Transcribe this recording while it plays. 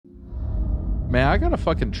Man, I gotta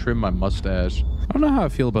fucking trim my mustache. I don't know how I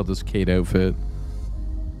feel about this Kate outfit.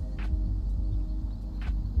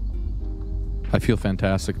 I feel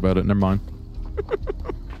fantastic about it. Never mind.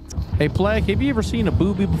 Hey, Plague, have you ever seen a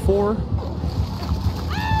boobie before?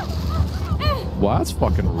 Wow, that's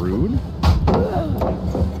fucking rude.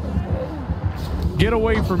 Get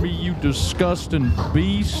away from me, you disgusting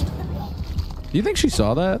beast. Do you think she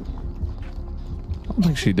saw that? I don't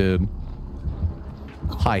think she did.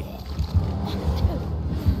 Hi.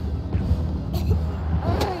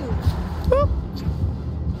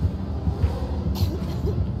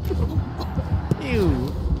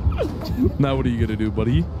 Ew. Now what are you gonna do,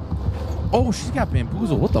 buddy? Oh, she's got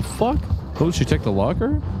bamboozled. What the fuck? Oh, did she take the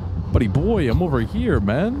locker? Buddy boy, I'm over here,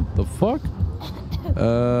 man. The fuck?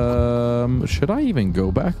 Should I even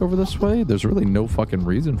go back over this way? There's really no fucking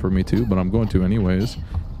reason for me to, but I'm going to anyways.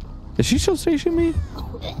 Is she still stationing me?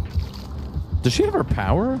 Does she have her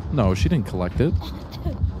power? No, she didn't collect it.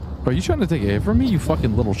 Are you trying to take a hit from me, you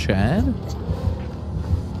fucking little Chad?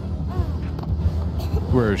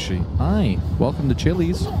 Where is she? Hi, welcome to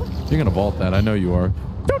Chili's. You're gonna vault that, I know you are.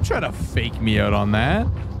 Don't try to fake me out on that.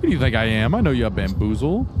 Who do you think I am? I know you have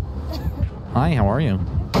bamboozle. Hi, how are you?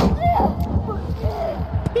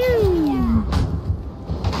 Pew.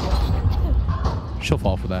 She'll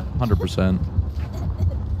fall for that, 100%.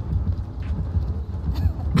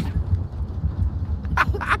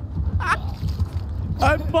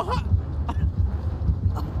 I bought.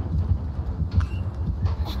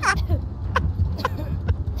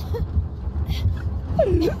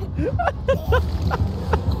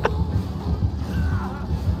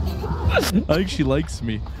 I think she likes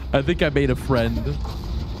me. I think I made a friend.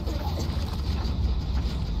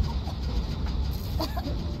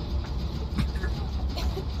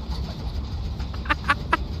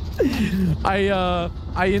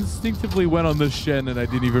 I instinctively went on this shen and I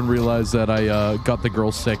didn't even realize that I got the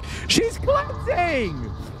girl sick. She's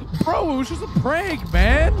cleansing! Bro, it was just a prank,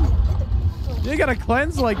 man. You gotta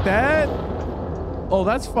cleanse like that. Oh,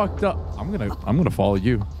 that's fucked up. I'm gonna follow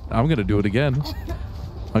you. I'm gonna do it again.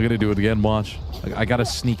 I'm gonna do it again. Watch. I gotta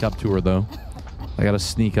sneak up to her though. I gotta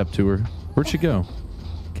sneak up to her. Where'd she go?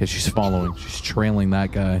 Okay, she's following. She's trailing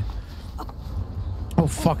that guy. Oh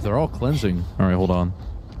fuck, they're all cleansing. All right, hold on.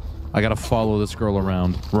 I gotta follow this girl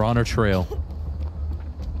around. We're on her trail.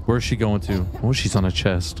 Where's she going to? Oh, she's on a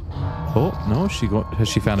chest. Oh no, has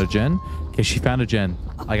she found a gen? Okay, she found a gen.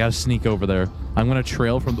 I gotta sneak over there. I'm gonna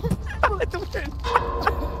trail from the.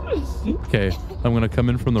 Okay, I'm gonna come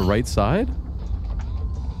in from the right side.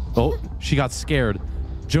 Oh, she got scared.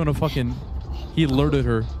 Jonah fucking, he alerted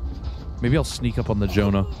her. Maybe I'll sneak up on the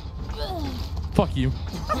Jonah. Fuck you.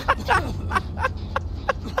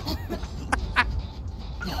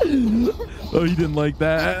 Oh, you didn't like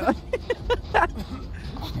that?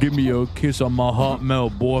 Give me a kiss on my hot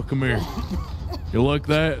mouth, boy. Come here. You like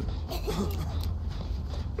that?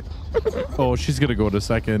 Oh, she's gonna go in a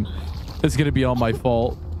second. It's gonna be all my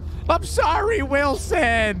fault. I'm sorry,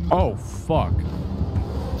 Wilson. Oh, fuck.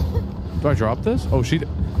 Do I drop this? Oh,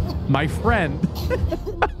 my friend.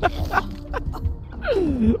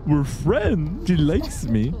 We're friends. She likes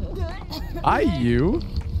me. You?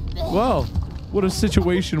 Well, what a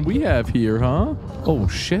situation we have here, huh? Oh,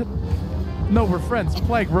 shit. No, we're friends.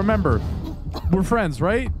 Plague, remember. We're friends,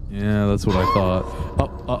 right? Yeah, that's what I thought. Oh,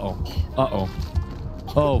 uh-oh. Uh-oh.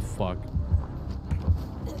 Oh, fuck.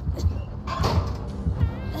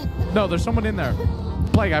 No, there's someone in there.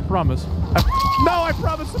 Plague, I promise. No, I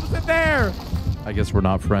promise someone's in there. I guess we're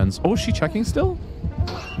not friends. Oh, is she checking still?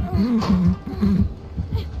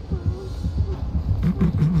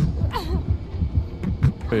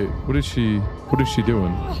 Wait, what is she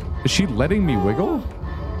doing? Is she letting me wiggle?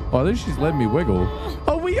 Oh, I think she's letting me wiggle.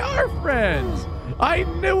 Oh, we are friends. I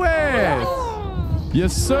knew it.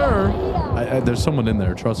 Yes, sir. There's someone in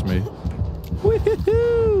there. Trust me.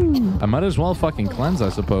 Woohoo! I might as well fucking cleanse, I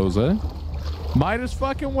suppose, eh? Might as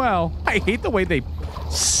fucking well. I hate the way they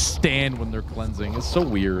stand when they're cleansing. It's so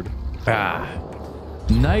weird. Ah.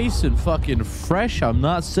 Nice and fucking fresh. I'm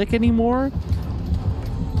not sick anymore.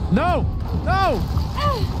 No! No!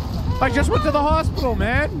 I just went to the hospital,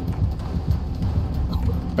 man.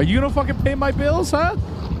 Are you gonna fucking pay my bills, huh?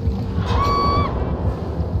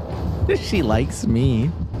 She likes me.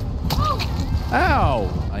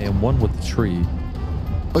 Ow! I am one with the tree.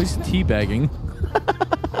 Oh, he's teabagging.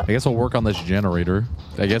 I guess I'll work on this generator.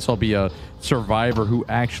 I guess I'll be a survivor who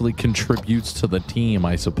actually contributes to the team,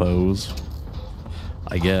 I suppose.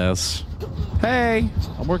 I guess. Hey,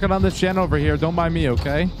 I'm working on this gen over here. Don't mind me,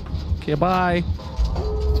 okay? Okay, bye.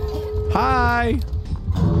 Hi.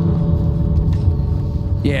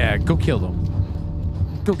 Yeah, go kill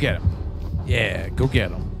them. Go get him. Yeah, go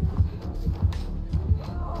get him.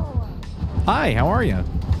 Hi, how are you?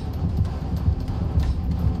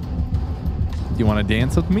 Do you want to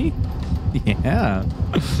dance with me? Yeah.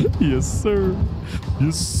 Yes, sir.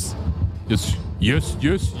 Yes. Yes. Yes,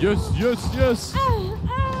 yes, yes, yes, yes.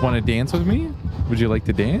 Want to dance with me? Would you like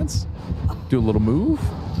to dance? Do a little move?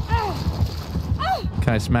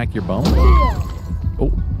 Can I smack your bum?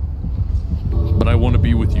 Oh. But I want to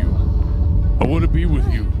be with you. I want to be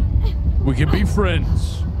with you. We can be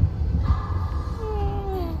friends.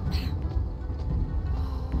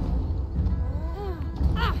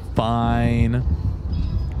 Fine.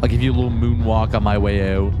 I'll give you a little moonwalk on my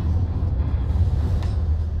way out.